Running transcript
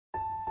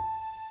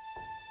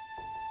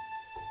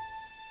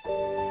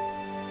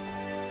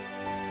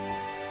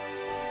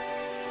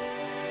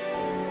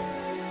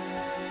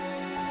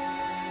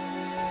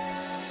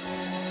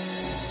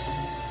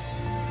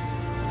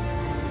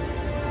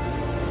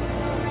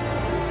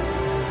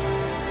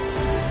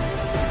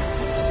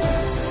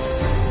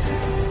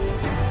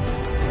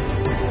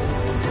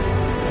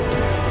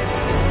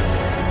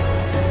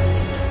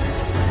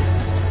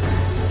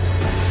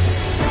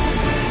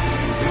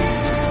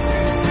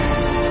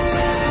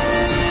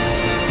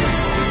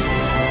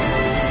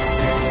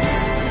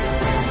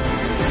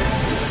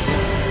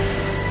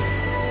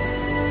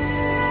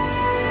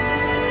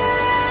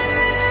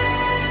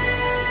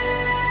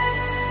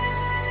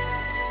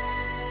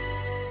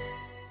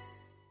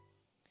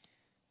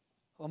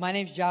Well, my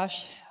name's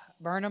Josh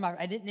Burnham.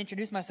 I didn't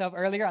introduce myself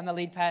earlier. I'm the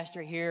lead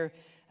pastor here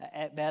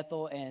at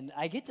Bethel, and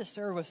I get to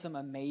serve with some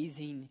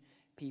amazing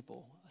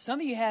people. Some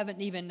of you haven't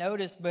even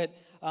noticed, but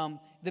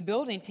the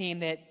building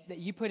team that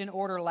you put in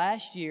order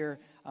last year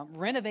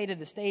renovated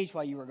the stage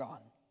while you were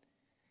gone,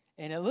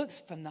 and it looks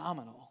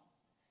phenomenal.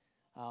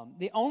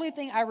 The only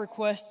thing I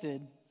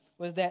requested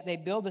was that they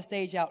build the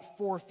stage out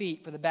 4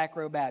 feet for the Back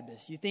Row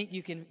Baptist. You think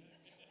you can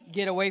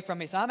get away from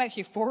me? So I'm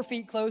actually 4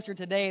 feet closer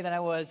today than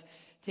I was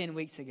 10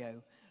 weeks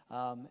ago.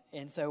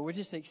 And so we're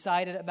just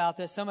excited about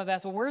this. Some of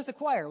us, well, where's the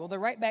choir? Well, they're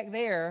right back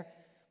there,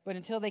 but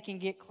until they can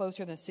get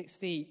closer than 6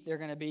 feet, they're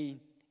going to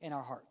be in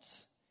our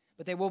hearts.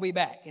 But they will be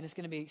back, and it's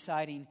going to be an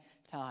exciting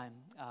time.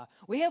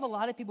 We have a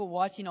lot of people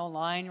watching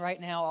online right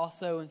now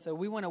also, and so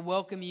we want to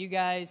welcome you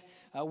guys.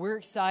 We're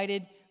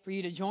excited for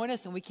you to join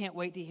us, and we can't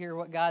wait to hear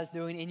what God's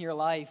doing in your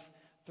life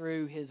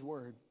through His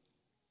Word.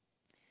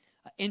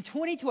 In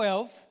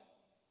 2012,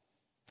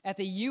 at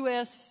the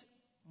U.S.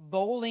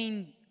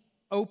 Bowling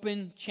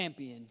Open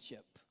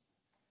Championship.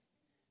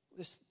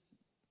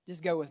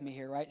 Just go with me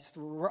here, right? So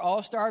we're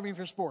all starving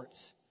for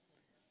sports.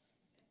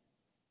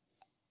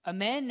 A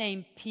man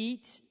named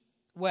Pete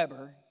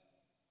Weber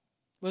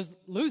was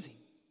losing.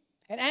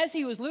 And as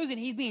he was losing,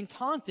 he's being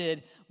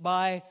taunted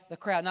by the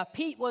crowd. Now,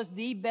 Pete was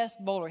the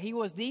best bowler. He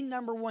was the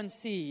number one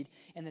seed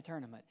in the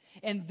tournament.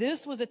 And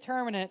this was a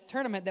tournament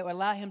that would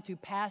allow him to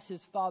pass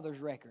his father's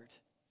record.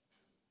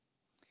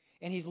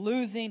 And he's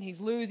losing,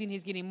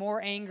 he's getting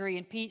more angry,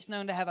 and Pete's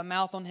known to have a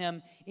mouth on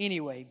him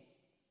anyway.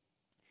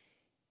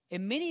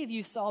 And many of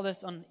you saw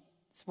this on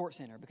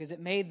SportsCenter because it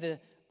made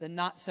the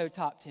not-so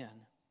top 10.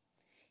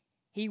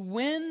 He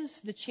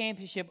wins the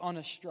championship on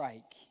a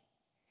strike,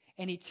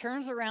 and he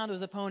turns around to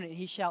his opponent and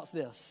he shouts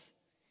this.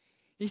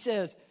 He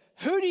says,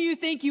 "Who do you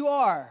think you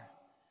are?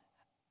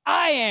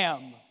 I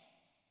am."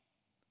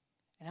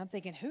 And I'm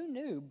thinking, who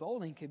knew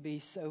bowling could be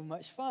so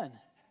much fun?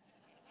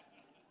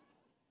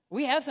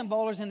 We have some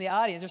bowlers in the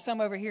audience. There's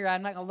some over here.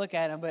 I'm not going to look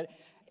at them. But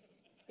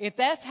if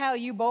that's how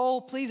you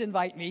bowl, please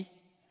invite me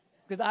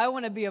because I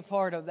want to be a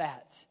part of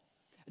that.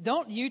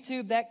 Don't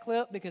YouTube that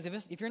clip because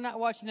if you're not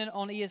watching it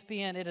on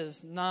ESPN, it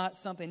is not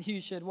something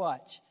you should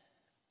watch.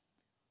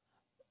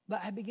 But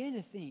I began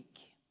to think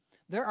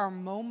there are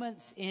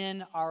moments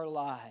in our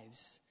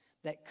lives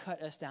that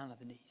cut us down to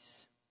the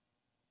knees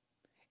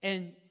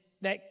and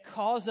that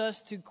cause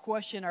us to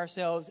question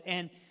ourselves.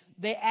 And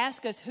they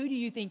ask us, who do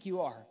you think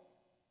you are?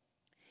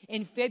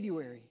 In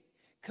February,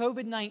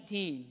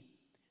 COVID-19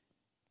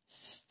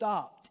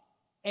 stopped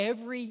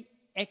every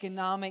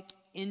economic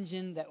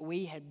engine that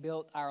we had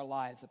built our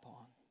lives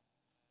upon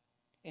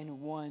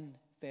in one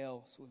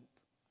fell swoop.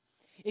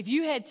 If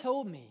you had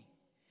told me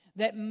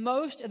that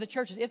most of the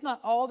churches, if not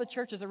all the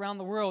churches around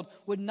the world,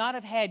 would not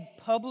have had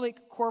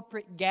public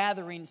corporate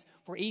gatherings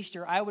for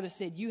Easter, I would have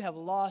said, you have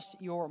lost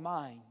your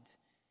mind.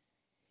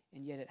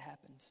 And yet it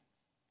happened.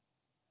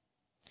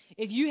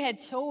 If you had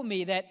told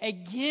me that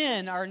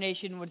again our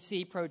nation would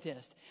see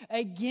protest,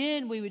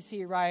 again we would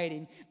see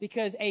rioting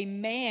because a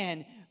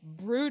man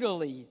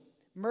brutally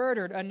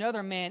murdered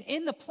another man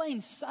in the plain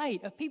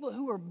sight of people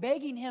who were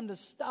begging him to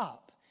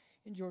stop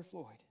in George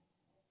Floyd,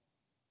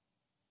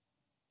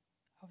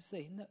 I would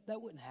say, no,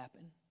 that wouldn't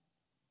happen.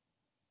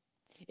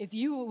 If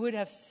you would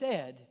have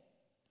said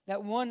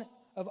that one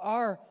of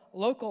our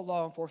local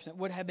law enforcement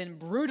would have been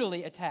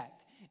brutally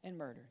attacked and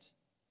murdered,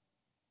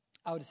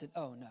 I would have said,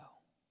 oh no.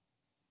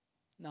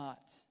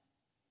 Not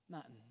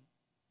in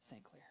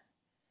St. Clair.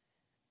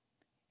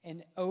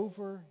 And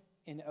over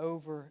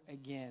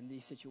again,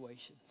 these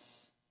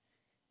situations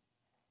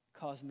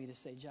caused me to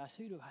say, Josh,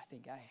 who do I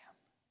think I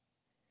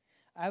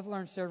am? I've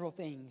learned several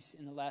things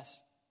in the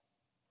last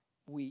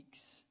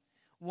weeks.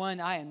 One,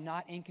 I am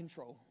not in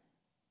control.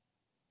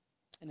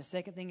 And the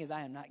second thing is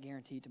I am not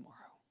guaranteed tomorrow.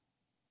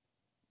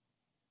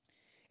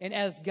 And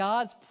as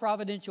God's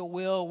providential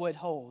will would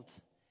hold,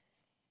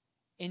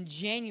 in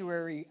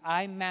January,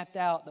 I mapped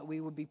out that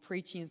we would be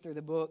preaching through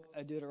the book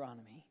of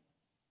Deuteronomy.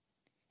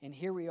 And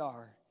here we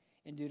are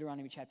in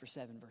Deuteronomy chapter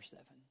 7, verse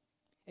 7.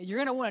 And you're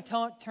going to want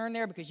to turn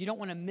there because you don't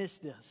want to miss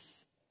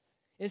this.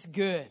 It's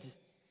good.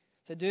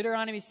 So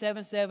Deuteronomy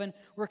 7:7,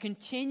 we're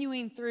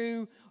continuing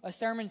through a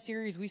sermon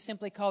series we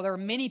simply call, there are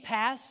many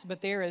paths,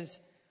 but there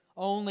is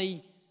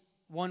only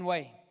one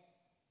way.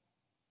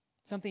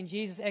 Something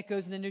Jesus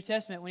echoes in the New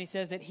Testament when he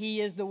says that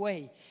He is the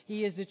way,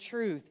 He is the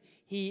truth,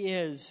 He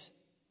is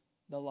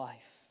the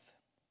life.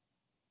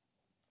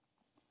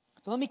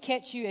 So let me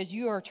catch you, as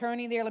you are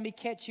turning there, let me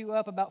catch you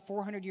up about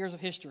 400 years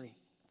of history.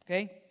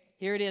 Okay?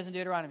 Here it is in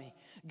Deuteronomy.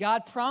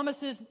 God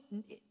promises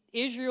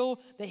Israel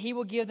that He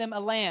will give them a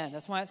land.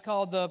 That's why it's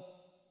called the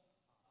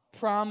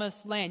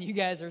Promised Land. You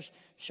guys are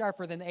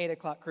sharper than the 8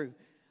 o'clock crew.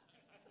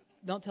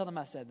 Don't tell them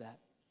I said that.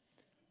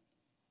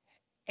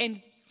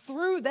 And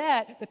through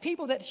that, the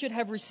people that should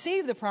have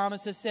received the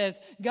promises says,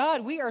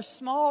 God, we are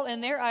small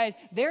in their eyes.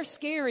 They're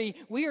scary.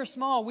 We are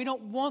small. We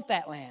don't want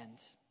that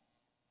land.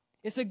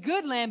 It's a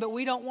good land, but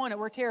we don't want it.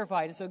 We're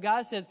terrified. And so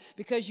God says,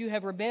 because you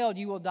have rebelled,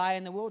 you will die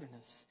in the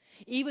wilderness.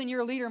 Even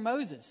your leader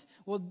Moses,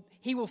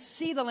 he will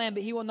see the land,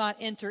 but he will not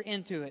enter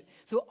into it.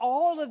 So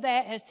all of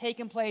that has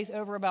taken place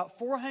over about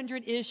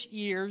 400-ish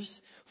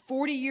years,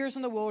 40 years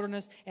in the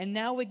wilderness, and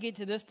now we get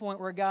to this point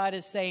where God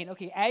is saying,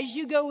 okay, as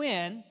you go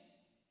in,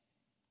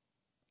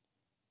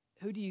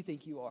 who do you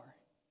think you are?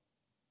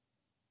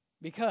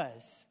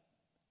 Because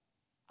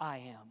I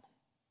am.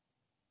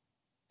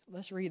 So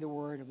let's read the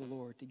word of the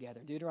Lord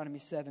together. Deuteronomy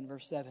 7,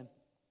 verse 7.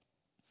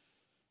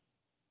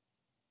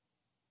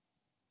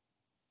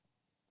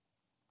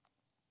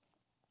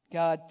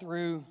 God,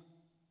 through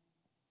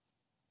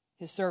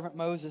his servant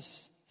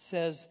Moses,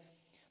 says,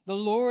 "The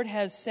Lord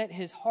has set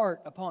his heart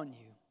upon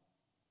you,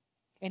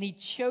 and he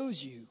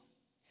chose you,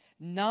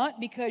 not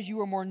because you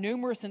were more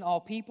numerous than all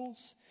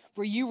peoples,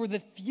 for you were the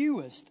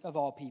fewest of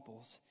all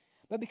peoples,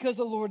 but because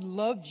the Lord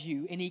loved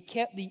you, and he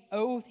kept the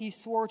oath he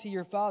swore to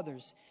your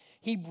fathers.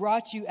 He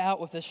brought you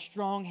out with a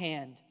strong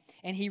hand,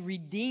 and he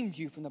redeemed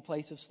you from the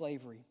place of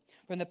slavery,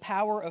 from the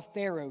power of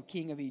Pharaoh,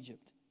 king of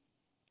Egypt."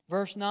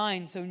 Verse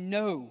 9, "So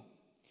know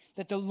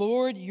that the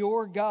Lord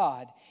your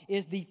God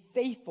is the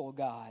faithful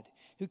God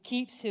who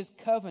keeps his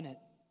covenant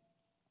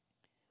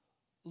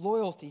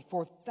loyalty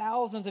for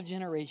thousands of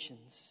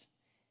generations,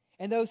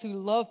 and those who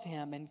love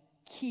him and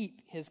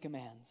keep his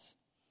commands.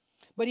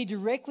 But he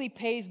directly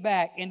pays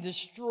back and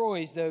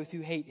destroys those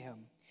who hate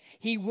him.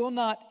 He will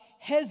not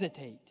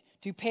hesitate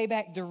to pay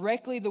back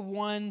directly the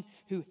one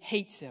who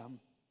hates him.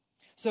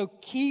 So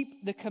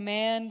keep the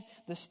command,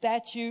 the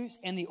statutes,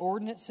 and the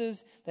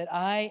ordinances that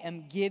I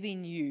am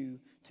giving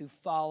you to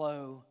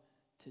follow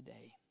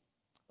today."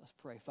 Let's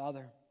pray.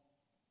 Father,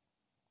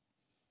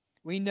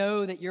 we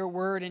know that your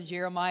word in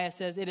Jeremiah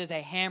says it is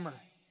a hammer.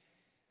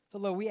 So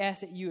Lord, we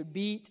ask that you would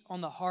beat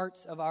on the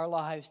hearts of our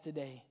lives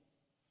today.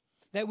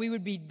 That we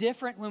would be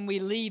different when we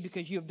leave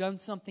because you have done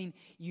something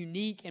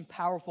unique and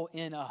powerful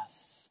in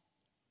us.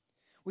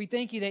 We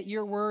thank you that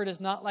your word is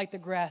not like the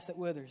grass that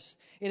withers.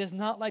 It is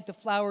not like the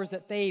flowers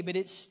that fade, but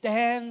it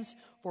stands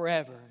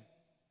forever.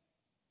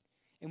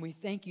 And we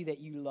thank you that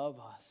you love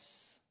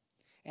us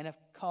and have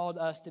called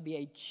us to be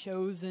a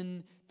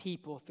chosen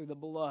people through the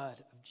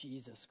blood of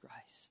Jesus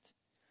Christ.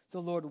 So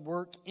Lord,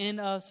 work in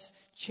us,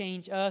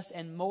 change us,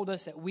 and mold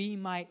us that we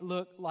might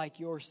look like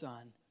your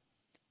Son.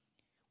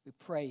 We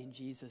pray in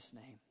Jesus'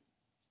 name.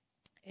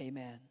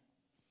 Amen.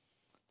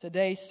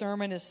 Today's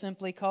sermon is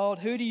simply called,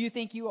 "Who Do You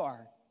Think You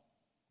Are?"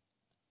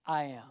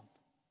 I am.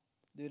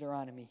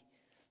 Deuteronomy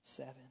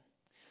 7.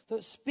 So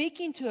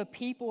speaking to a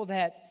people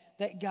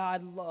that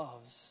God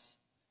loves,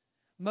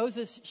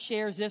 Moses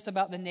shares this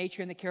about the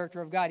nature and the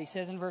character of God. He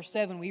says in verse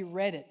 7, we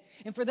read it.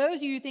 And for those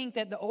of you who think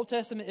that the Old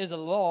Testament is a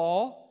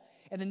law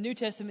and the New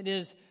Testament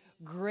is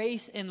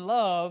grace and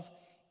love,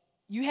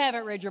 you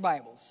haven't read your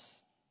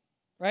Bibles,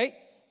 right?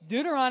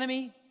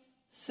 Deuteronomy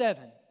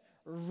 7,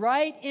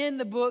 right in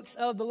the books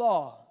of the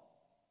law,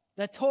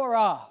 the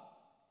Torah,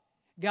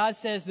 God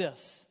says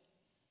this: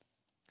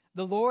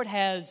 the Lord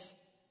has...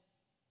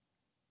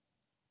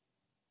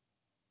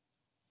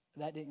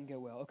 That didn't go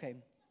well. Okay.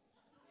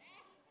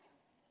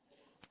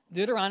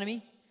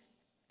 Deuteronomy,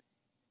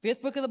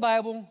 5th book of the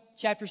Bible,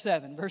 chapter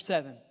 7, verse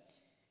 7.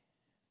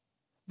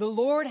 The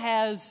Lord He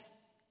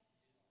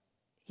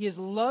has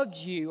loved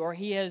you, or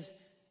He has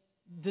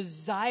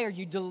desired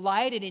you,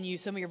 delighted in you,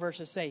 some of your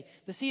verses say.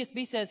 The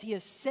CSB says He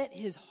has set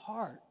His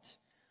heart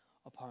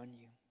upon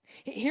you.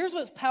 Here's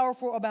what's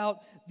powerful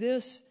about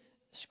this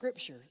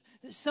scripture.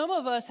 Some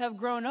of us have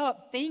grown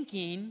up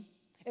thinking,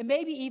 and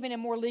maybe even in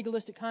more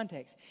legalistic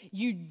context,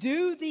 you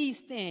do these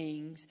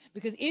things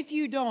because if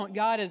you don't,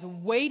 God is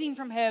waiting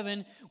from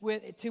heaven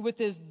with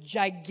this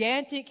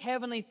gigantic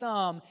heavenly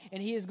thumb,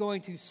 and He is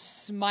going to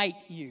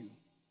smite you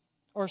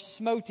or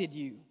smoted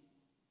you.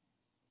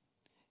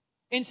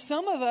 And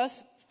some of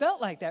us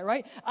felt like that,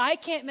 right? I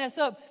can't mess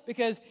up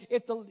because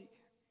if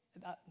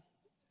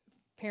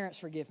parents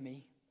forgive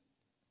me,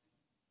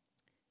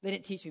 they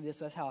didn't teach me this,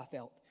 so that's how I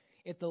felt.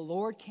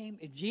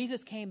 If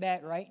Jesus came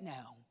back right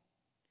now,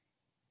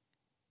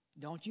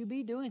 don't you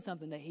be doing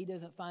something that He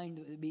doesn't find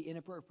to be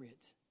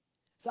inappropriate.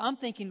 So I'm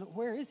thinking,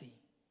 where is He?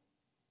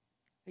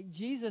 Like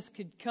Jesus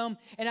could come.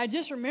 And I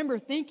just remember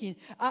thinking,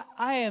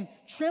 I am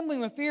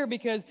trembling with fear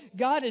because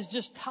God is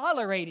just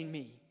tolerating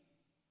me.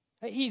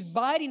 He's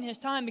biding His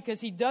time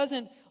because He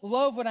doesn't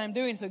love what I'm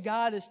doing. So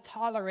God is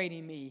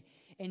tolerating me.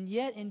 And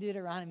yet in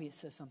Deuteronomy it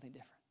says something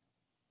different.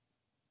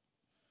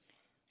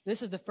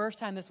 This is the first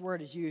time this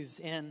word is used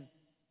in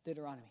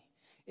Deuteronomy.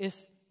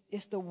 It's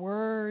the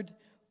word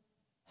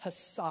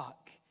hasak,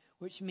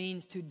 which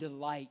means to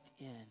delight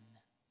in.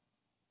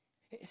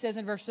 It says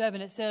in verse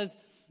 7, it says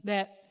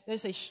that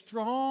there's a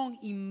strong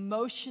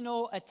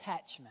emotional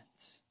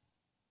attachment.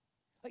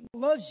 Like He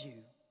loves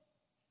you.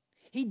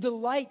 He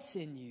delights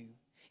in you.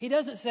 He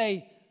doesn't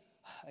say,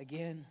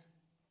 again,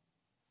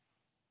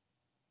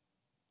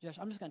 Josh,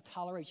 I'm just going to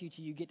tolerate you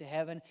till you get to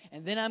heaven,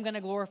 and then I'm going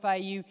to glorify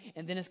you,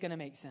 and then it's going to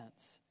make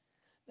sense.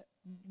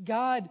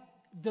 God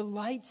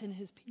delights in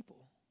His people.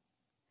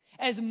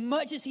 As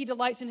much as He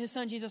delights in His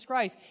Son, Jesus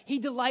Christ, He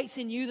delights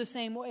in you the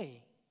same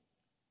way.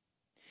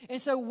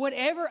 And so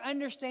whatever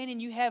understanding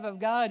you have of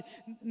God,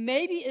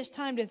 maybe it's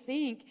time to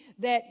think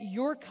that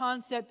your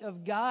concept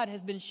of God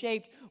has been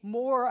shaped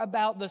more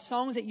about the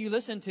songs that you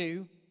listen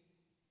to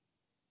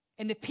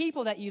and the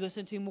people that you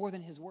listen to more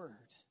than his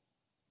words.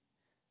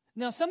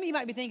 Now, some of you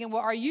might be thinking,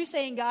 well, are you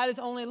saying God is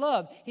only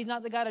love? He's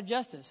not the God of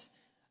justice.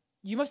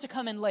 You must have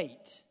come in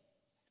late.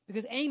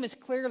 Because Amos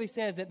clearly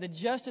says that the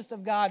justice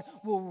of God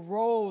will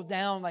roll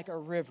down like a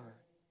river.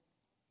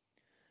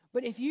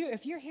 But if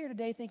you're here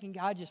today thinking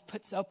God just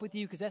puts up with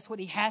you because that's what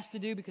he has to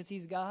do because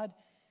he's God,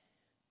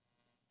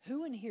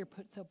 who in here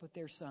puts up with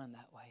their son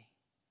that way?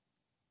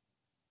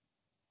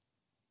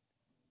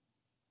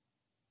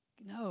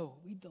 No,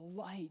 we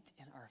delight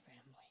in our family.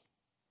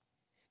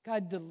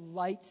 God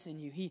delights in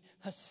you. He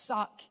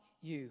hasak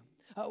you.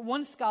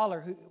 One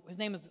scholar, his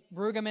name is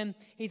Brueggemann,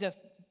 he's a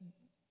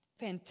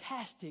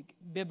fantastic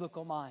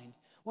biblical mind.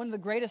 One of the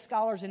greatest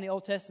scholars in the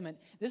Old Testament.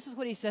 This is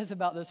what he says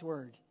about this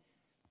word.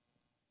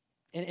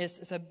 And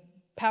it's a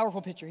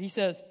powerful picture. He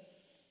says,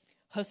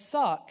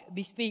 hasak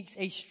bespeaks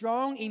a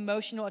strong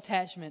emotional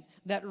attachment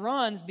that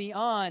runs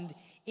beyond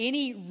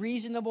any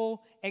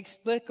reasonable,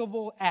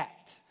 explicable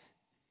act.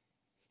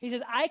 He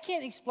says, I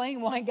can't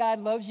explain why God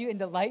loves you and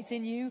delights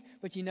in you,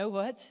 but you know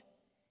what?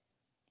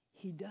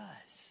 He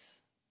does.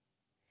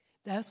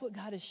 That's what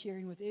God is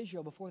sharing with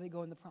Israel before they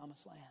go in the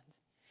promised land.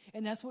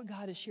 And that's what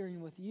God is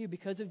sharing with you.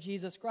 Because of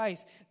Jesus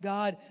Christ,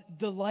 God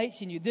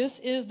delights in you. This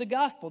is the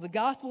gospel. The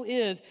gospel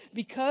is,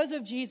 because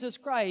of Jesus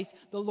Christ,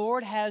 the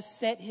Lord has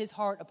set his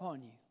heart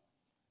upon you.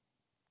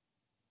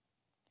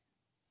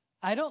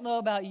 I don't know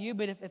about you,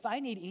 but if I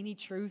need any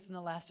truth in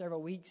the last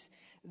several weeks,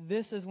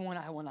 this is one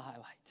I want to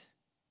highlight.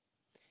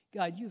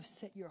 God, you have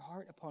set your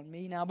heart upon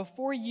me. Now,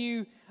 before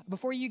you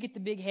get the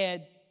big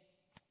head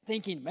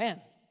thinking,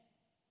 man,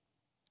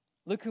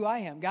 look who I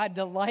am. God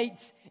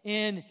delights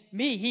in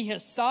me. He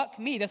hasak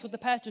me. That's what the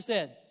pastor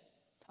said.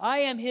 I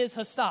am his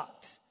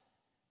hasakt,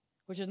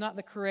 which is not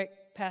the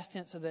correct past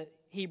tense of the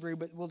Hebrew,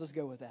 but we'll just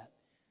go with that.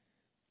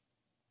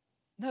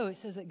 No, it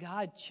says that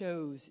God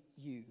chose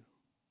you.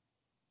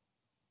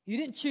 You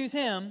didn't choose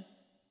him.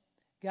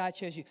 God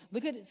chose you.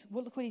 Look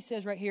what he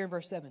says right here in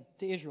verse 7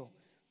 to Israel.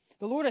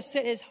 The Lord has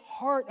set his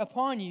heart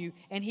upon you,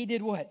 and he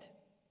did what?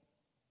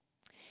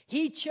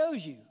 He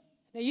chose you.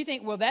 Now you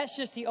think, well, that's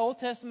just the Old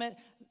Testament.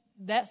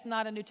 That's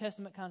not a New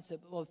Testament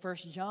concept. Well, 1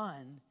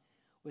 John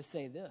would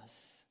say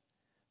this.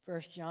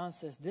 1 John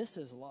says, this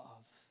is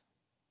love.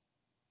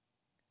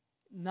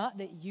 Not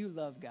that you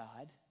love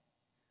God,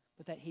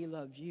 but that he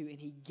loved you, and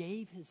he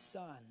gave his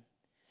son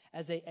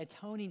as an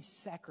atoning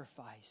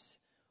sacrifice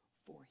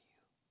for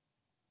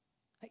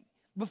you.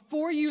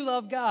 Before you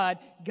love God,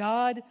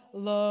 God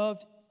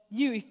loved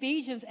you.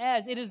 Ephesians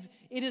adds, it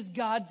is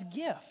God's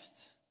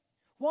gift.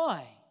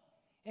 Why?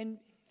 In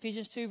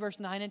Ephesians 2, verse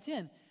 9 and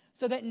 10.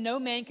 So that no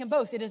man can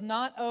boast. It is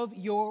not of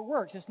your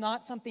works. It's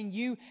not something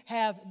you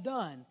have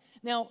done.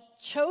 Now,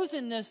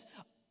 chosenness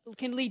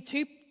can lead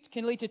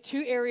to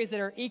two areas that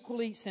are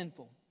equally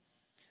sinful.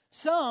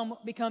 Some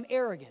become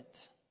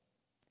arrogant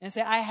and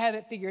say, I have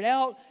it figured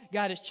out.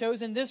 God has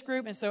chosen this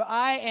group, and so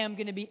I am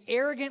going to be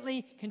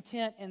arrogantly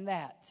content in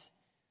that,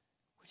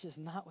 which is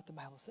not what the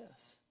Bible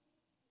says.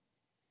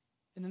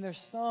 And then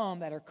there's some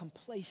that are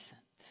complacent.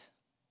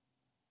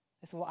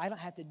 They say, well, I don't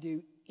have to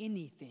do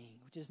anything,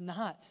 which is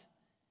not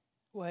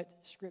what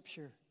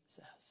Scripture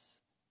says.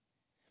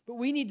 But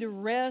we need to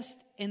rest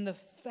in the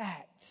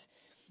fact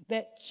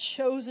that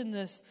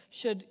chosenness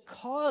should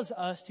cause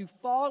us to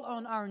fall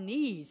on our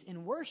knees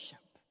in worship.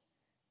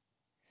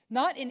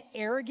 Not in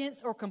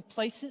arrogance or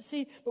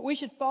complacency, but we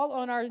should fall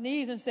on our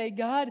knees and say,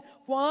 God,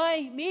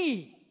 why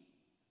me?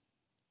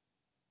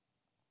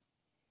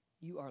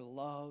 You are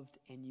loved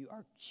and you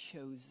are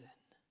chosen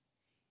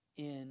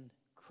in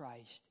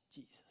Christ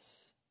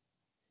Jesus.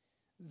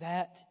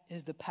 That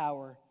is the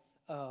power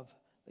of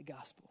the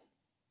gospel.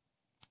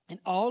 And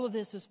all of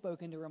this is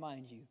spoken to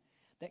remind you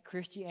that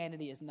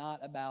Christianity is not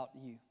about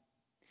you.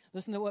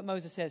 Listen to what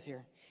Moses says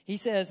here. He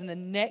says in the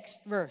next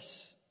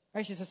verse,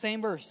 actually it's the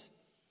same verse.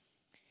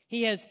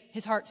 He has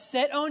his heart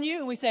set on you,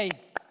 and we say,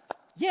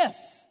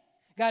 yes.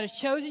 God has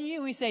chosen you,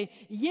 and we say,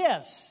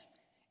 yes.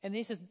 And then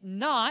he says,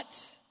 not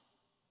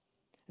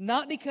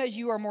because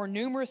you are more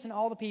numerous than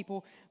all the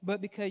people,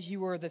 but because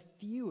you are the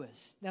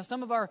fewest. Now,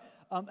 some of our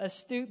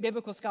astute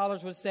biblical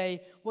scholars would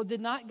say, well,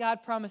 did not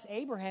God promise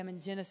Abraham in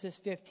Genesis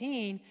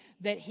 15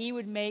 that he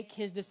would make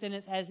his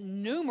descendants as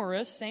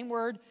numerous, same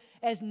word,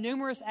 as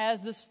numerous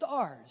as the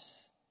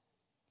stars?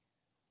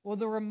 Well,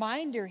 the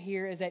reminder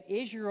here is that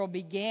Israel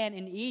began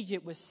in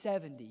Egypt with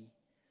 70,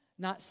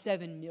 not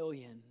 7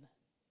 million.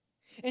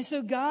 And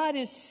so God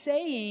is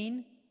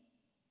saying,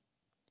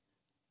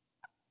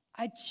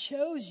 I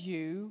chose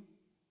you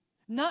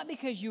not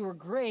because you were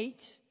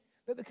great,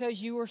 but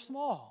because you were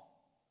small.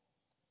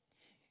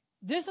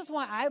 This is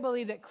why I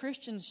believe that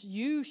Christians,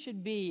 you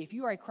should be, if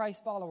you are a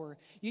Christ follower,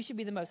 you should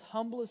be the most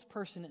humblest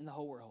person in the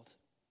whole world.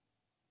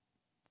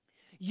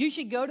 You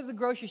should go to the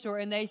grocery store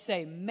and they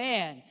say,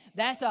 man,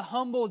 that's a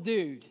humble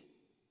dude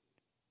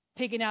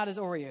picking out his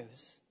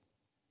Oreos.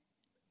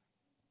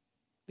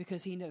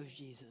 because he knows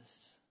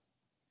Jesus.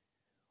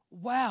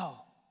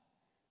 Wow.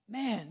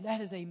 Man,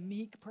 that is a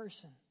meek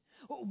person.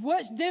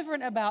 What's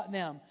different about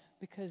them?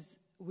 Because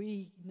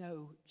we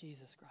know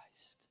Jesus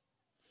Christ.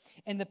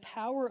 And the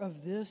power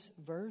of this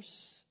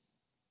verse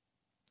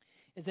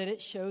is that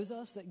it shows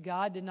us that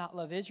God did not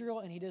love Israel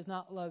and he does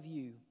not love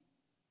you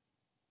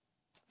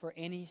for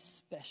any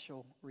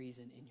special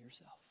reason in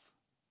yourself.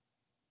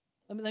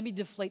 Let me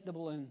deflate the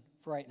balloon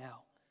for right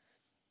now.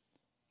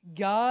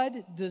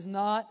 God does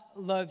not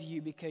love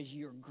you because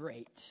you're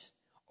great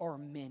or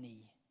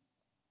many.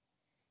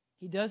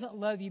 He doesn't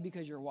love you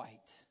because you're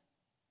white.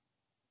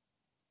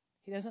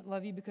 He doesn't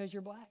love you because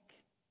you're black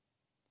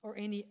or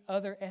any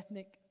other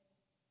ethnic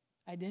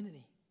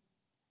identity.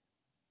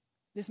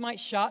 This might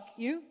shock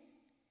you.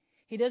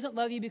 He doesn't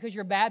love you because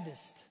you're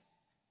Baptist.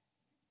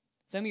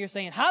 Some of you are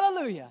saying,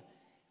 hallelujah.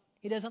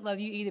 He doesn't love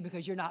you either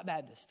because you're not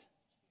Baptist.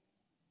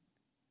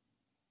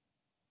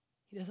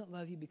 He doesn't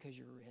love you because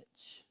you're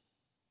rich.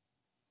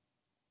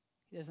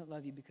 He doesn't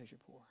love you because you're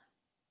poor.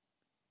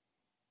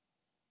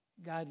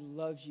 God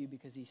loves you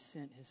because he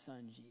sent his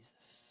son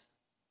Jesus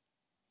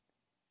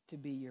to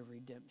be your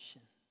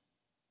redemption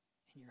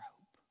and your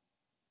hope.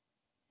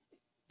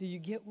 Do you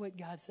get what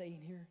God's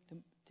saying here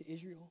to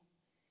Israel?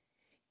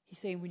 He's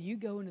saying when you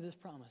go into this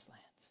promised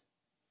land,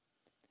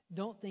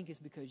 don't think it's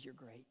because you're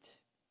great.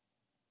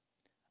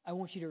 I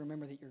want you to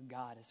remember that your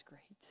God is great.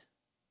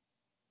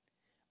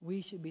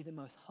 We should be the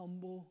most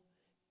humble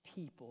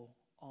people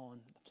on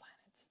the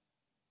planet.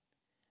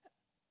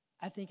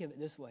 I think of it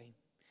this way.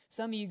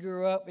 Some of you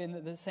grew up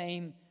in the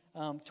same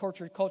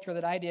tortured culture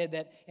that I did,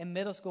 that in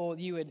middle school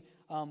you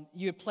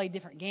would play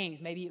different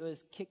games. Maybe it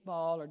was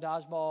kickball or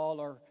dodgeball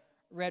or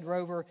Red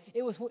Rover.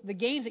 It was the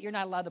games that you're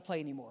not allowed to play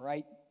anymore,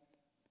 right?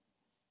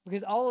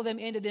 Because all of them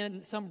ended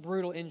in some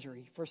brutal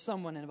injury for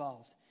someone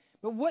involved.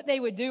 But what they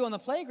would do on the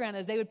playground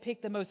is they would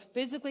pick the most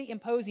physically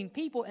imposing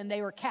people, and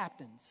they were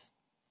captains.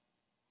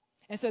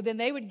 And so then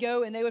they would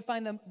go and they would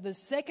find the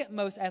second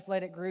most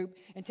athletic group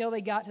until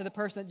they got to the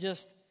person that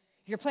just,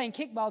 if you're playing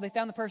kickball, they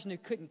found the person who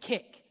couldn't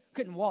kick,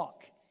 couldn't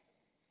walk.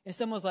 And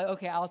someone was like,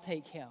 okay, I'll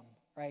take him,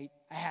 right?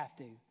 I have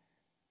to.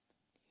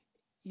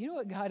 You know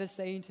what God is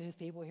saying to his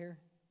people here?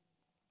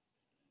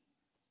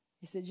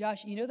 He said,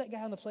 Josh, you know that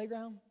guy on the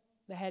playground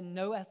that had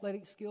no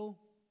athletic skill?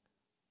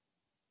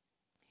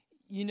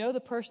 You know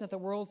the person that the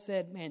world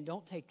said, man,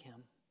 don't take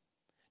him.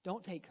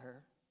 Don't take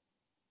her.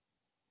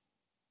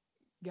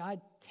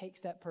 God takes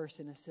that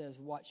person and says,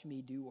 watch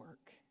me do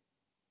work.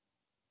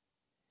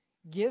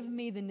 Give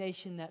me the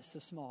nation that's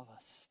the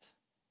smallest,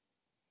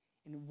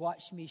 and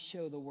watch me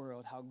show the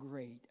world how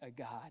great a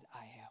God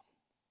I am.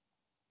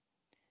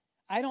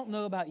 I don't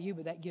know about you,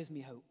 but that gives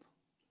me hope.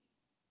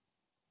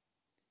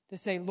 To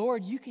say,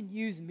 Lord, you can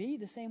use me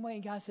the same way.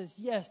 And God says,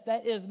 yes,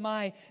 that is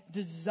my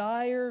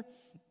desire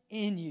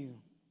in you.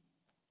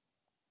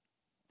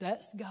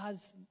 That's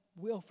God's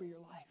will for your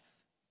life.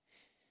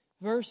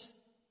 Verse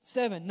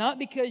 7, not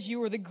because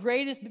you were the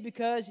greatest, but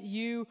because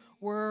you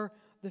were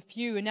the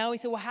few. And now he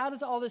said, well, how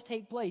does all this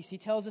take place? He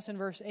tells us in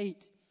verse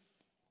 8.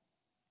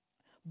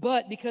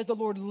 But because the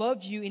Lord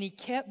loved you and he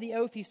kept the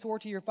oath he swore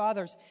to your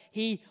fathers,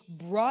 he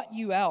brought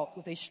you out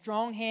with a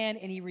strong hand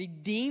and he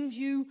redeemed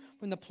you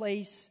from the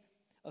place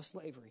of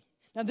slavery.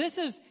 Now this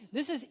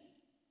is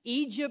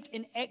Egypt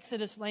in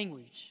Exodus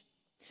language.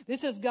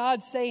 This is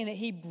God saying that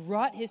he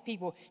brought his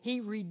people.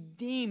 He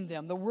redeemed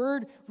them. The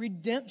word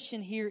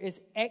redemption here is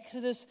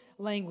Exodus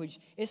language.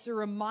 It's a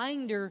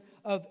reminder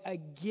of a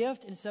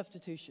gift and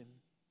substitution.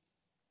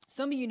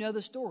 Some of you know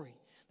the story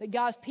that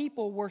God's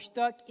people were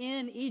stuck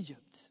in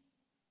Egypt.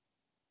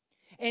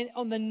 And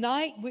on the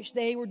night which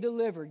they were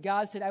delivered,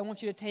 God said, I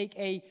want you to take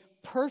a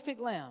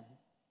perfect lamb.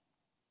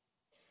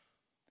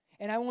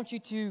 And I want you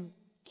to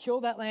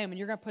kill that lamb, and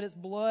you're going to put its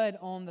blood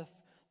on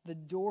the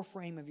door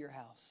frame of your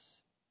house.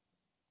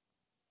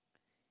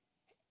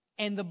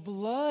 And the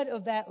blood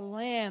of that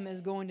lamb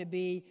is going to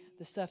be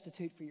the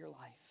substitute for your life.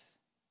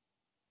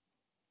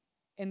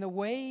 And the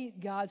way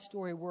God's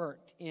story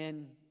worked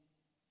in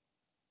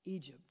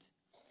Egypt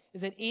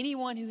is that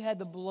anyone who had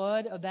the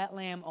blood of that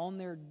lamb on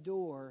their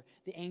door,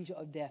 the angel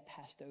of death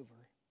passed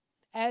over.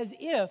 As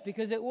if,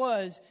 because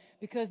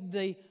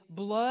the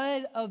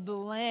blood of the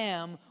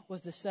lamb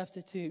was the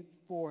substitute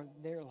for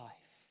their life.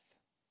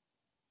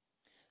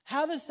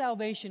 How does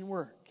salvation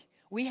work?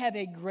 We have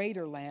a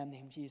greater lamb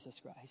named Jesus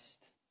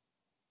Christ,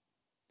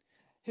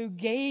 who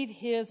gave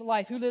his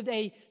life, who lived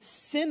a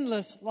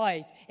sinless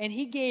life. And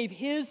he gave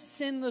his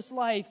sinless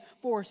life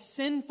for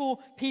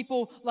sinful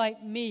people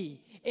like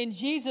me. And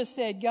Jesus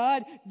said,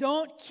 God,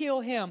 don't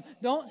kill him.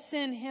 Don't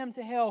send him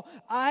to hell.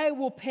 I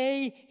will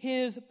pay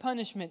his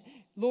punishment.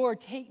 Lord,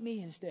 take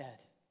me instead.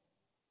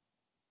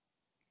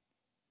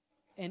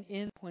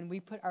 And when we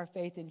put our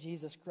faith in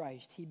Jesus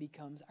Christ, he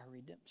becomes our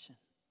redemption.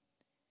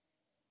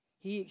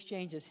 He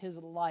exchanges his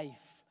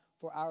life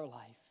for our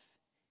life.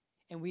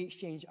 And we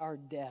exchange our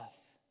death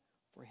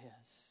for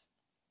his.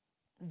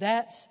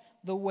 That's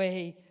the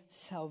way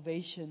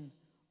salvation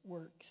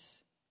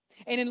works.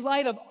 And in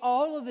light of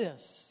all of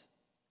this,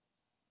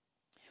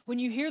 When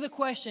you hear the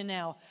question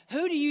now,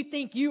 who do you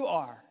think you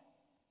are?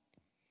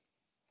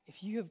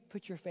 If you have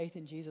put your faith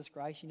in Jesus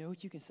Christ, you know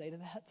what you can say to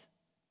that?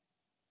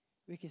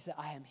 We can say,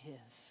 I am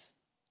His.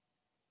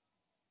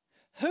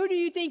 Who do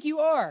you think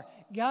you are?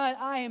 God,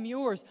 I am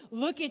yours.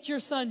 Look at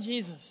your Son,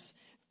 Jesus.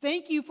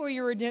 Thank you for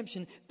your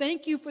redemption.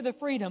 Thank you for the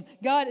freedom.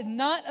 God,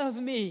 not of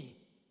me,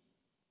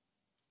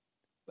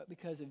 but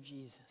because of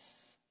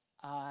Jesus,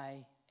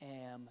 I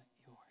am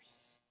yours.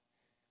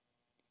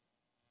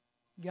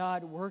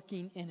 God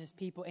working in His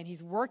people, and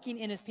He's working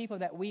in His people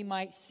that we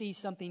might see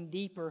something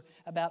deeper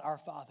about our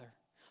Father.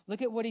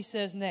 Look at what He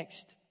says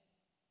next.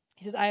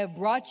 He says, I have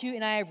brought you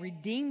and I have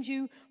redeemed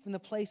you from the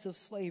place of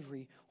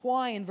slavery.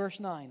 Why in verse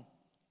 9?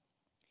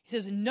 He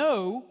says,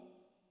 know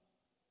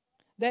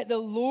that the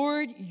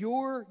Lord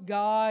your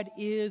God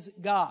is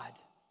God.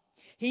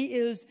 He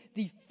is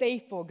the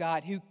faithful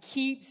God who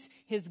keeps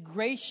His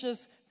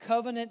gracious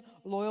covenant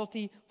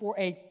loyalty for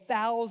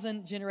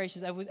 1,000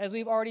 generations. As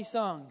we've already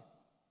sung,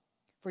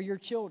 for your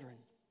children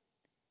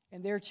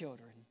and their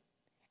children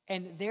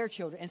and their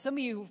children. And some of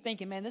you are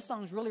thinking, man, this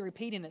song's really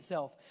repeating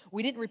itself.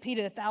 We didn't repeat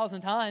it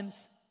 1,000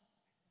 times.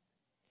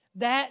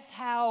 That's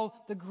how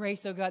the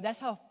grace of God, that's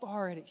how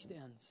far it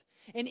extends.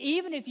 And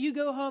even if you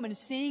go home and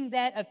sing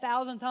that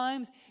 1,000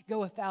 times, go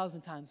 1,000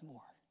 times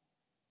more.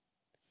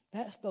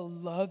 That's the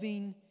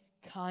loving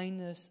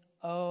kindness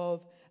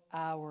of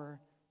our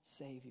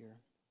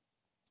Savior.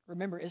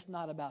 Remember, it's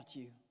not about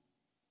you.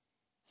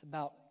 It's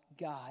about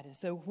God. And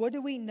so what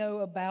do we know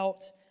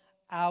about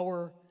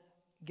our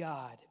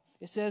God?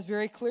 It says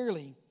very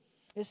clearly,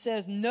 it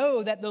says,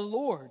 know that the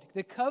Lord,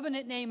 the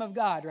covenant name of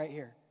God right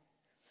here,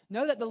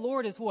 know that the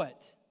Lord is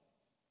what?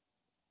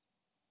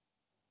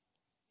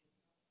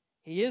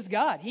 He is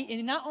God.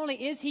 And not only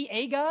is He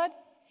a God,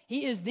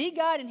 He is the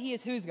God, and He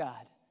is whose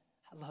God?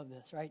 I love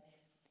this, right?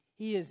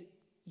 He is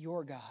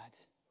your God.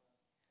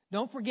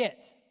 Don't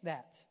forget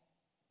that.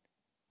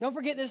 Don't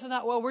forget this is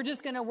not, well, we're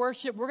just going to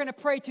worship. We're going to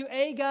pray to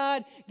a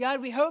God. God,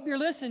 we hope you're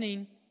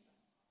listening.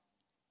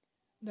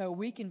 No,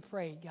 we can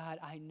pray, God,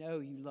 I know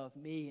you love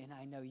me, and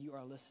I know you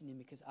are listening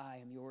because I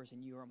am yours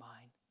and you are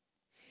mine.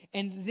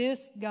 And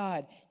this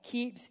God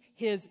keeps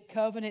His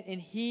covenant, and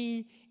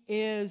He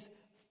is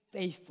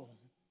faithful.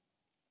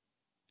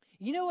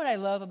 You know what I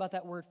love about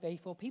that word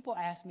faithful? People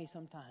ask me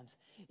sometimes,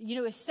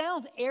 it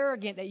sounds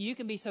arrogant that you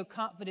can be so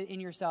confident in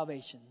your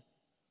salvation.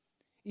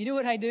 You know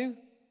what I do?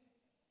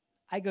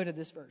 I go to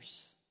this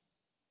verse.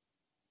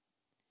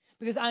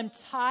 Because I'm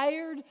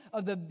tired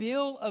of the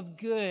bill of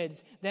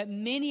goods that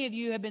many of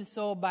you have been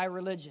sold by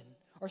religion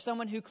or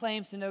someone who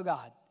claims to know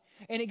God.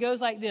 And it goes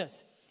like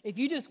this. If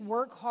you just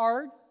work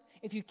hard,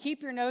 if you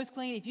keep your nose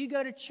clean, if you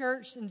go to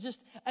church and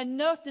just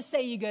enough to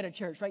say you go to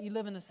church, right? You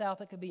live in the South,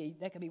 that could be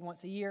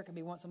once a year, it could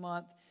be once a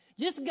month.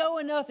 Just go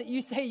enough that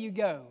you say you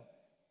go.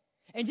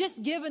 And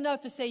just give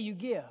enough to say you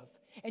give.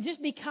 And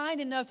just be kind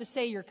enough to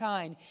say you're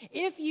kind.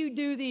 If you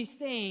do these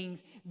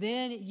things,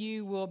 then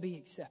you will be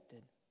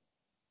accepted.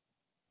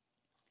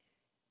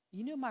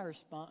 You know my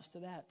response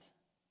to that?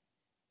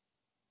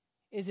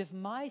 Is if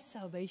my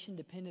salvation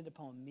depended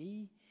upon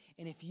me,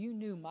 and if you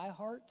knew my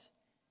heart,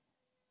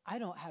 I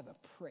don't have a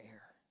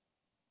prayer.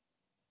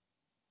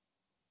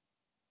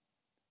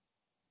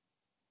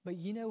 But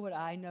you know what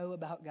I know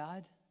about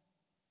God?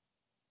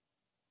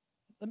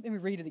 Let me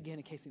read it again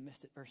in case we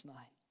missed it, verse 9.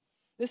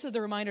 This is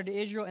the reminder to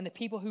Israel and the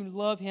people who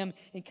love Him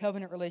in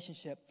covenant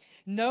relationship.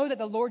 Know that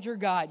the Lord your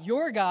God,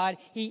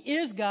 He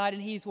is God,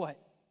 and He's what?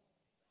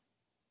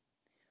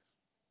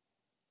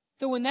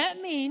 So when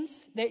that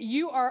means that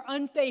you are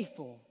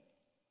unfaithful,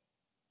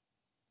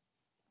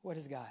 what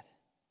is God?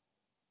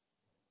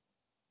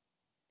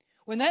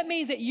 When that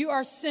means that you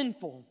are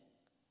sinful,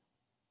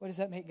 what does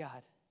that make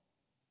God?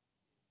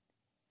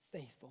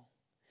 Faithful.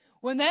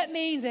 When that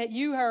means that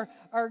you are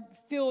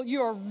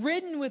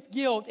ridden with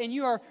guilt and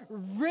you are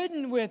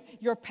ridden with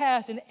your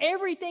past and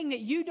everything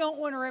that you don't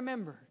want to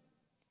remember,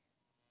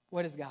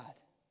 what is God?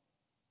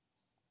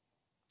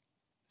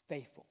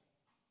 Faithful.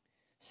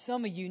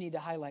 Some of you need to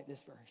highlight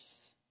this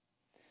verse.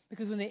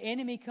 Because when the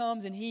enemy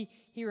comes and he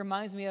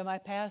reminds me of my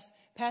past,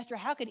 Pastor,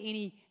 how could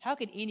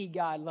any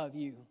God love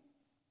you?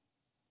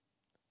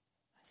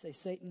 I say,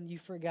 Satan, you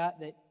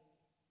forgot that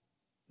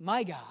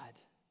my God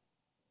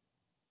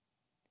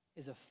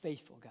is a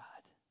faithful God.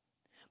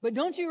 But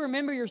don't you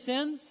remember your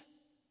sins?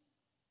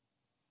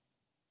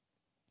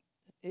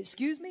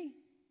 Excuse me?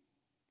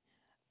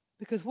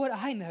 Because what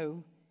I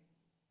know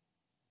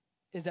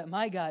is that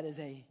my God is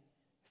a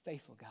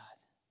faithful God.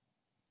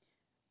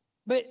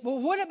 But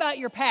what about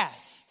your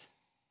past?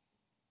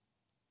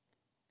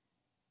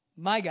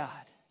 My God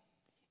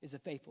is a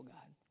faithful God.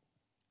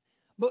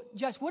 But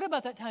Josh, what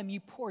about that time you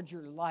poured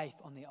your life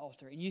on the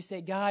altar and you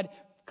said, God,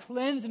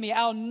 cleanse me.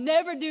 I'll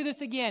never do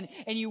this again.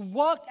 And you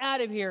walked out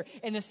of here,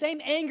 and the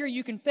same anger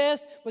you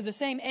confessed was the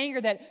same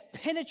anger that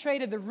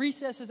penetrated the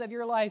recesses of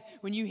your life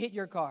when you hit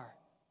your car.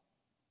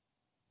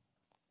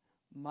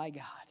 My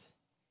God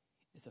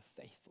is a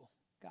faithful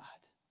God.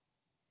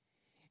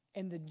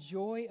 And the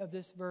joy of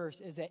this verse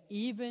is that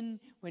even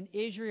when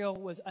Israel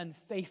was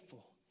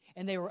unfaithful,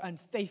 and they were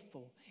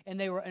unfaithful, and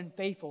they were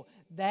unfaithful,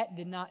 that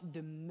did not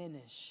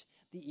diminish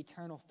the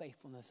eternal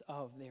faithfulness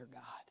of their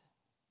God.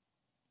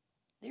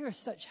 There is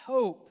such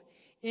hope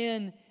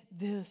in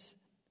this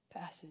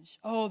passage.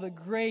 Oh, the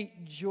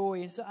great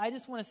joy. And so I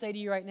just want to say to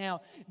you right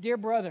now, dear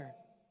brother,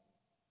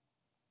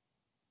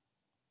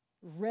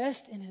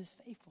 rest in his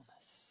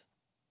faithfulness.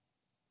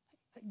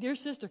 Dear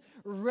sister,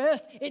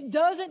 rest. It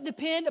doesn't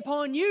depend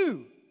upon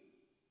you.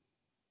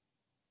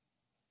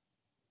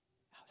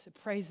 So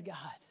praise God.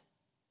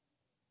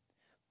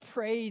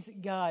 Praise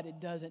God, it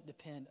doesn't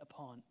depend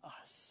upon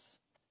us.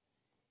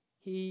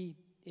 He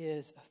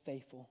is a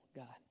faithful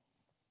God.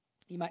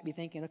 You might be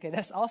thinking, okay,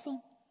 that's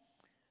awesome.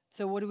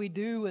 So what do we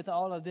do with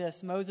all of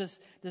this? Moses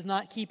does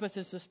not keep us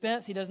in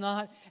suspense. He does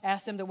not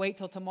ask them to wait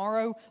till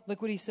tomorrow.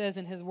 Look what he says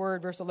in his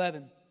word, verse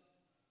 11.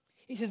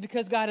 He says,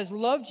 because God has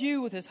loved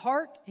you with his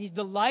heart, he's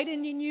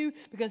delighted in you,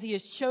 because he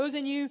has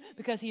chosen you,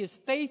 because he is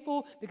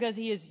faithful, because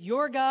he is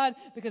your God.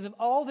 Because of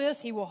all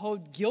this, he will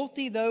hold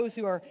guilty those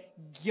who are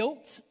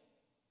guiltful.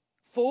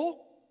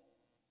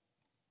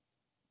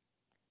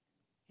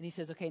 And he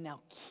says, okay,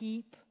 now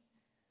keep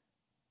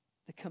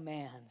the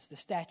commands, the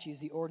statutes,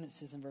 the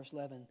ordinances in verse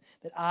 11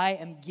 that I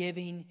am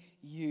giving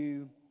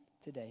you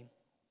today.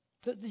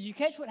 So did you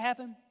catch what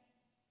happened?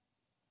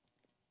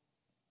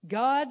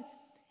 God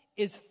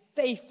is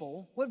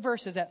faithful. What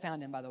verse is that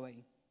found in, by the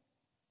way?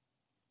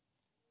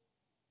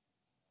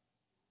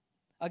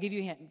 I'll give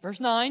you a hint. Verse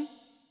 9.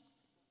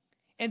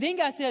 And then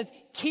God says,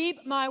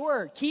 keep my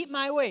word, keep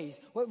my ways.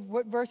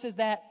 What verse is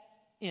that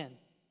in?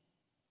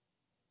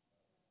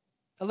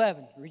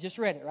 11. We just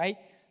read it, right?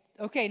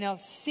 Okay, now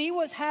see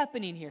what's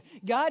happening here.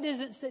 God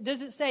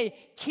doesn't say,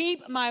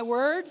 keep my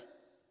word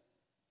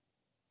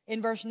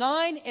in verse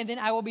 9, and then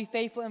I will be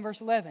faithful in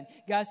verse 11.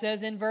 God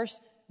says in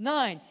verse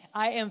 9,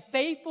 I am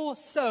faithful,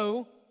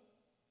 so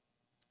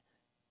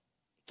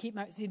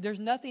see, there's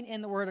nothing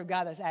in the Word of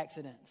God that's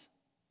accidents.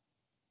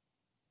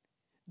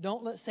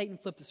 Don't let Satan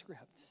flip the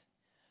script.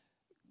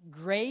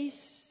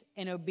 Grace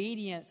and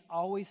obedience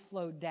always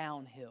flow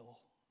downhill.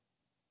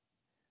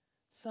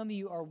 Some of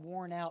you are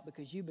worn out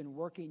because you've been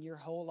working your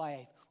whole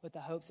life with the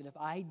hopes that if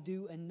I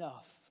do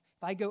enough,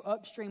 if I go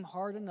upstream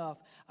hard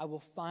enough, I will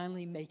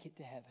finally make it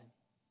to heaven.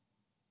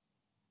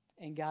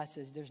 And God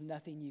says, there's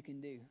nothing you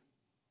can do.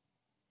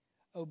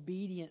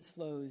 Obedience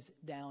flows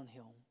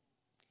downhill.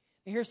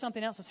 And here's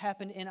something else that's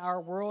happened in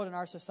our world and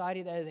our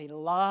society that is a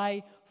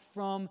lie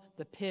from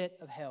the pit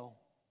of hell.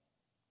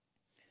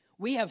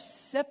 We have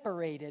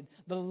separated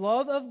the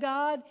love of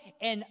God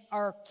and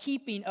our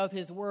keeping of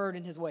his word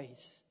and his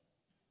ways.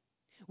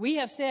 We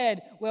have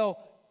said,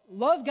 well,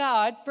 love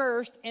God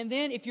first, and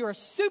then if you're a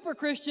super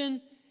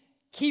Christian,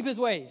 keep his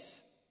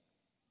ways.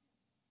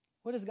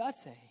 What does God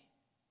say?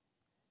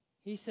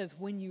 He says,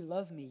 when you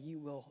love me, you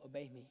will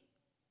obey me.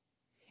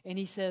 And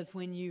he says,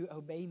 when you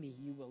obey me,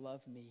 you will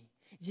love me.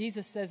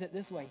 Jesus says it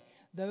this way,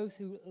 those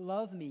who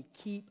love me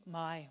keep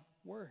my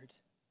word.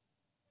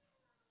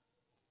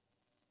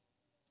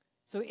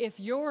 So if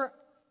your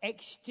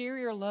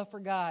exterior love for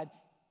God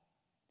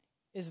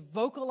is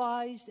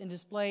vocalized and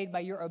displayed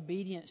by your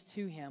obedience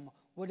to him,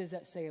 what does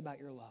that say about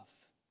your love?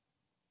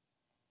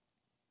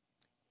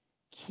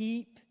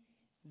 Keep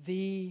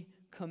the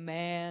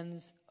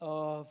commands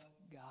of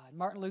God.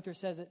 Martin Luther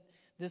says it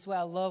this way.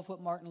 I love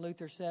what Martin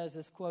Luther says,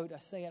 this quote. I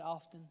say it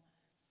often.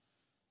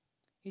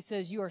 He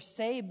says, you are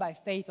saved by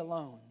faith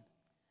alone,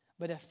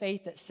 but a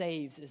faith that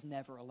saves is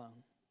never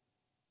alone.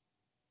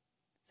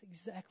 It's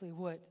exactly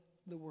what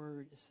the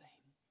word is saying.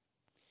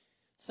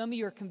 Some of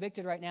you are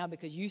convicted right now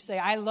because you say,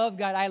 I love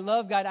God, I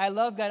love God, I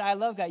love God, I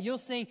love God. You'll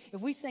sing,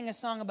 if we sing a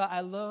song about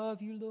I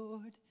love you,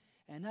 Lord,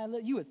 and I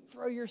love you, would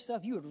throw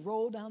yourself, you would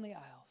roll down the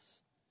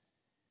aisles.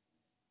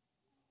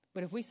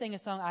 But if we sing a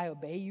song, I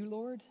obey you,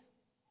 Lord,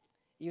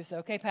 you say,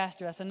 okay,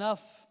 Pastor, that's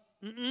enough.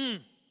 You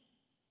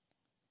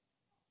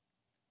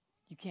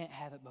can't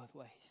have it both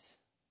ways.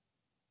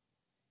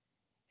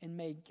 And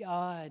may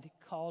God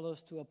call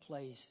us to a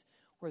place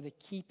where the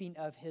keeping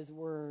of his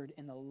word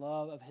and the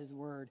love of his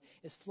word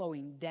is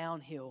flowing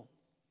downhill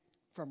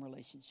from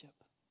relationship.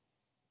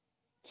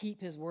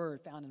 Keep his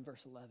word found in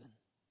verse 11.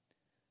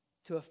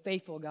 To a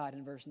faithful God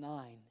in verse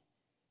 9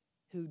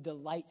 who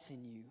delights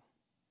in you.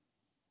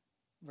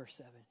 Verse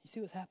 7. You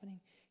see what's happening?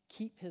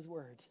 Keep his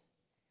word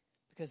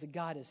because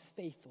God is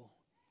faithful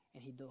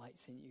and he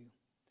delights in you.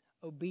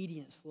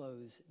 Obedience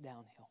flows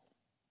downhill.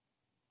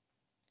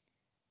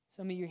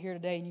 Some of you are here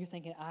today and you're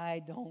thinking,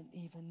 I don't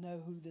even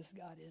know who this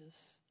God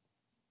is.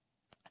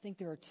 I think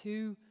there are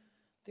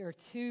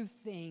two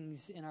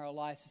things in our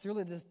lives. It's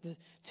really the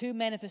two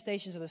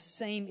manifestations of the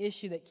same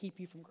issue that keep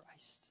you from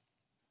Christ.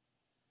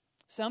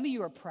 Some of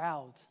you are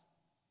proud.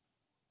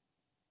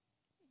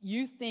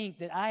 You think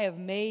that I have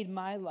made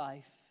my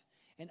life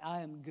and I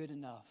am good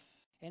enough.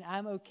 And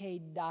I'm okay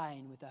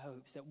dying with the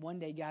hopes that one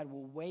day God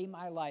will weigh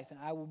my life and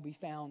I will be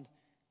found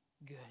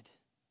good.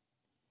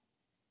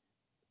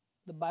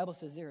 The Bible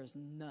says there is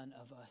none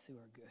of us who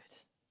are good.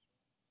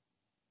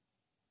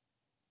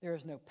 There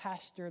is no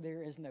pastor,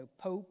 there is no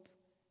pope,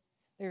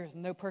 There is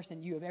no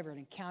person you have ever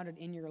encountered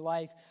in your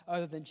life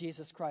other than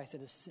Jesus Christ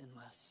that is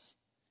sinless.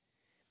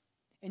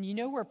 And you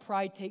know where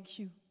pride takes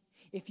you?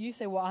 If you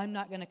say, well, I'm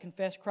not going to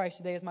confess Christ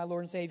today as my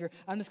Lord and Savior,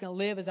 I'm just going to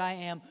live as I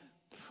am,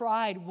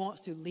 pride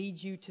wants to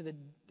lead you to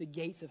the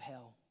gates of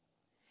hell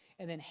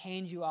and then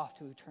hand you off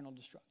to eternal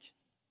destruction.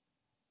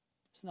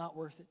 It's not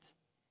worth it.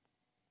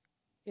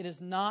 It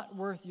is not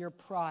worth your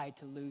pride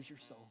to lose your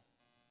soul.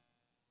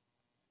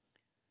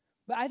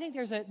 But I think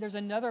there's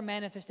another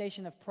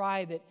manifestation of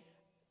pride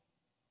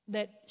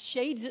that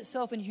shades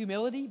itself in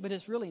humility, but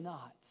it's really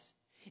not.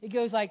 It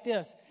goes like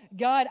this: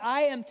 God,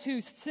 I am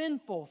too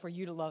sinful for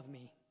you to love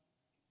me.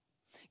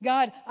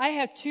 God, I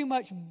have too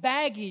much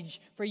baggage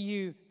for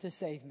you to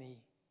save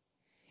me.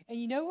 And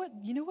you know what?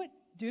 You know what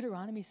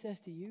Deuteronomy says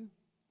to you?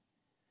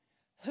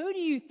 Who do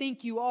you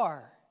think you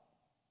are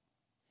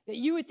that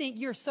you would think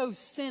you're so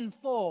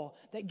sinful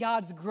that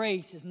God's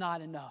grace is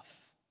not enough?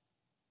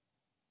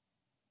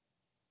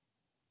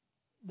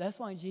 That's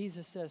why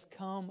Jesus says,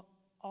 come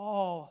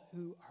all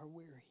who are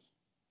weary,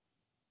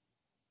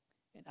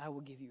 and I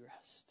will give you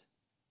rest.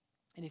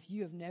 And if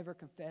you have never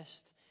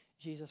confessed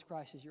Jesus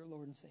Christ as your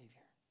Lord and Savior,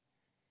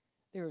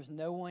 there is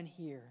no one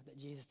here that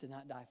Jesus did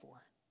not die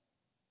for.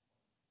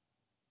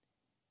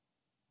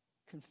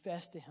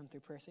 Confess to him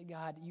through prayer. Say,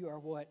 God, you are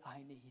what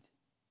I need.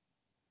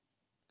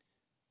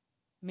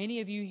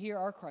 Many of you here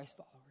are Christ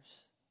followers.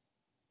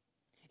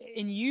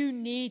 And you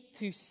need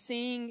to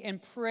sing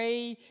and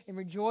pray and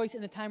rejoice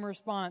in the time of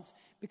response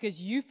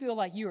because you feel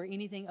like you are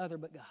anything other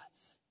but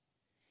God's.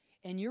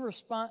 And your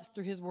response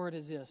through his word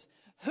is this: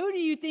 who do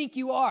you think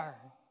you are?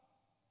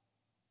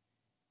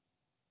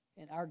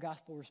 And our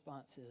gospel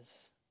response is,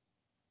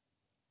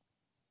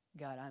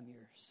 God, I'm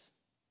yours.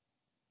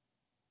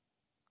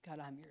 God,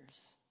 I'm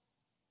yours.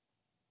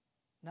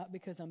 Not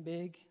because I'm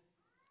big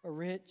or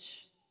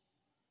rich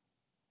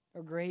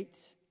or great,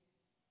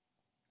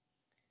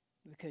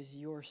 because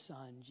your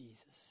Son,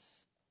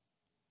 Jesus,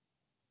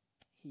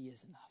 he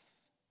is enough.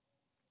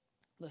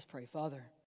 Let's pray. Father,